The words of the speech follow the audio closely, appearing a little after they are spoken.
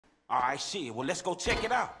All right, shit. Well, let's go check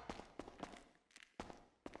it out.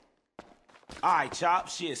 All right, Chop.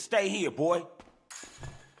 Shit, stay here, boy.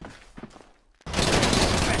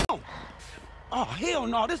 Oh, hell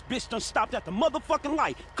no. This bitch done stopped at the motherfucking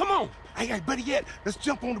light. Come on. Hey, better yet, let's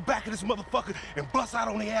jump on the back of this motherfucker and bust out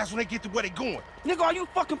on their ass when they get to where they going. Nigga, are you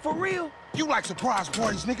fucking for real? You like surprise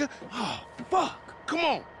parties, nigga? Oh, fuck. Come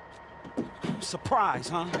on. Surprise,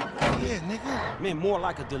 huh? Yeah, nigga. Man, more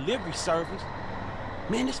like a delivery service.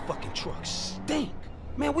 Man, this fucking truck stink.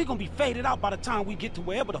 Man, we gonna be faded out by the time we get to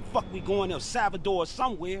wherever the fuck we going, El Salvador or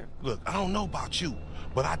somewhere. Look, I don't know about you,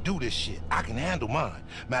 but I do this shit. I can handle mine.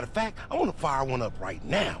 Matter of fact, I want to fire one up right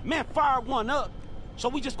now. Man, fire one up? So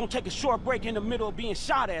we just gonna take a short break in the middle of being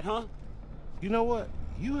shot at, huh? You know what?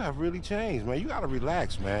 You have really changed, man. You gotta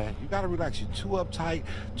relax, man. You gotta relax. You're too uptight,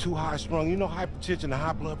 too high-strung. You know hypertension and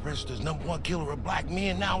high blood pressure is the #1 killer of black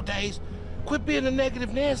men nowadays. Quit being a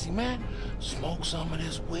negative Nancy, man. Smoke some of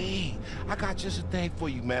this weed. I got just a thing for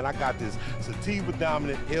you, man. I got this sativa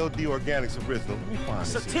dominant LD organics original. Let me find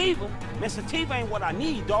this. Sativa? Man, sativa ain't what I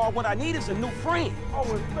need, dawg. What I need is a new friend. Oh,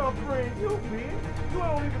 and some friend you, man. You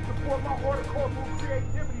don't even support my horticultural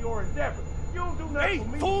creativity or endeavor. You don't do nothing for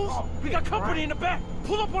me. Hey, fools! Oh, We got company right? in the back.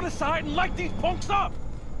 Pull up on the side and light these punks up.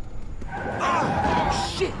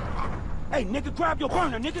 Oh, shit. Hey, nigga, grab your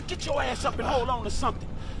burner, nigga. Get your ass up and hold on to something.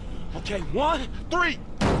 Okay, 1, 3.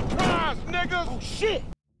 Surprise, niggas! Oh, shit.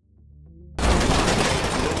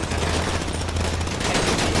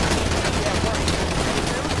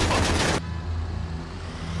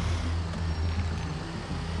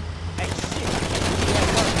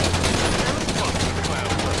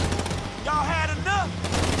 Y'all had enough?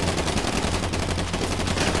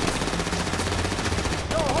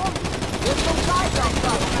 Yo, homie, there's some guys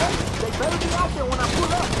outside, okay? They better be out there when I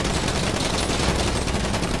pull up.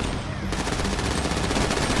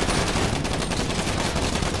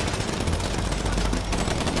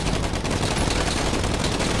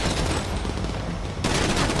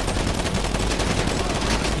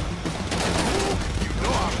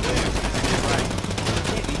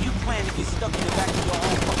 Stuck in the back of your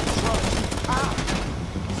own fucking truck. Ah!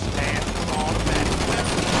 Stand for automatic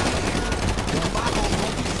weapons. The Bible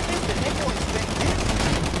won't be stupid. They won't expect this.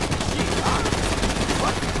 Shit,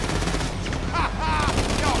 what? Ha ha!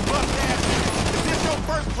 Y'all bust ass. Is this your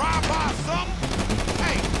first drive-by or something?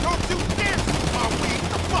 Hey, don't you dare shoot my weed.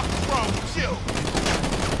 What the fuck is wrong with you?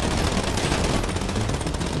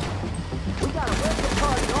 We got a regular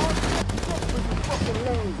party on. Fuck with you fucking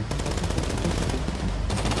lame.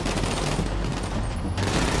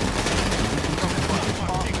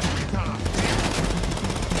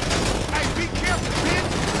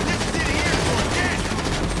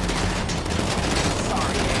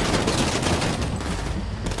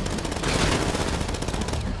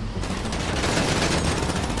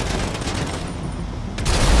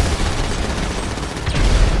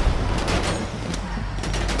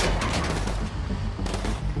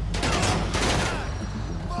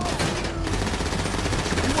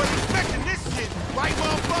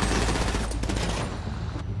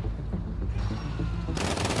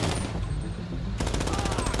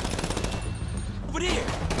 Over there.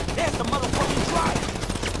 There's the motherfucking driver.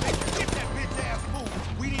 Hey, get that bitch-ass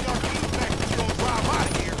move. We need our feedback if you don't drive out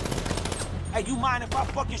of here. Hey, you mind if I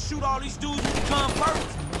fucking shoot all these dudes who come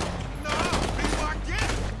first? Nah, be my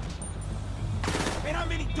guest. Man, how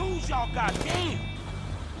many dudes y'all got? Damn.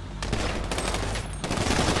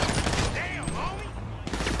 Damn, homie.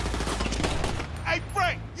 Hey,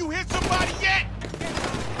 Frank, you hit somebody yet?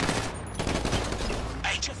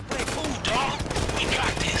 Hey, just play cool, dog. We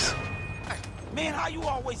got this. Man, how you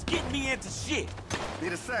always get me into shit?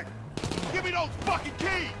 Need a second. Give me those fucking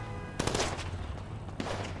keys.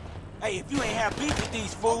 Hey, if you ain't have beef with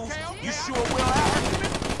these fools, Okay. you sure will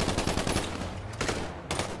have.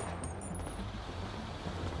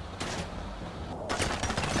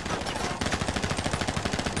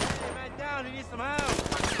 Hey, man, down. He needs some help.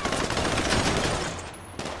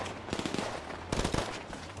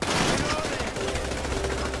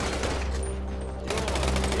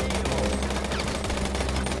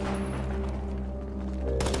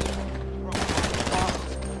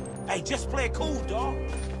 Hey, just play it cool, dog.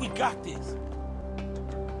 We got this.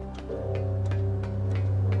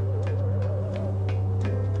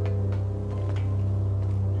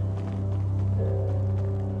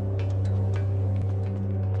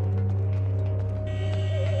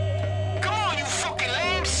 Come on, you fucking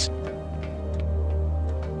lambs!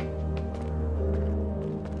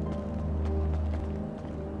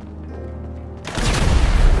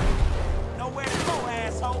 Nowhere to go,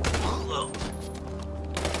 asshole.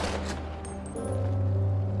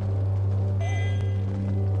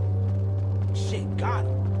 Hey, got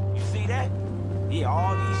him. You see that? Yeah,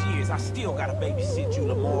 all these years, I still gotta babysit you,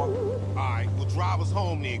 Lamar. All right, well, drive us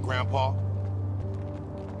home then, Grandpa.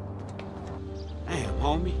 Damn,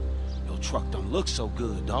 homie. Your truck don't look so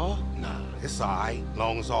good, dawg. Nah, it's all right.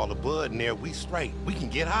 Long as all the bud in there, we straight. We can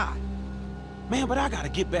get high. Man, but I gotta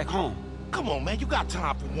get back home. Come on, man. You got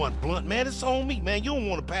time for one blunt, man. It's on me, man. You don't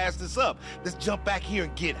want to pass this up. Let's jump back here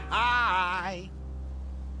and get high.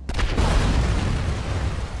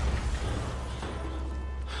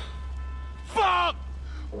 Fuck!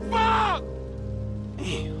 Fuck!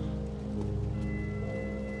 Damn.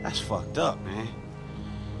 That's fucked up, man.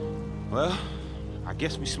 Well, I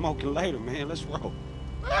guess we smoking later, man. Let's roll.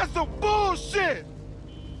 That's some bullshit!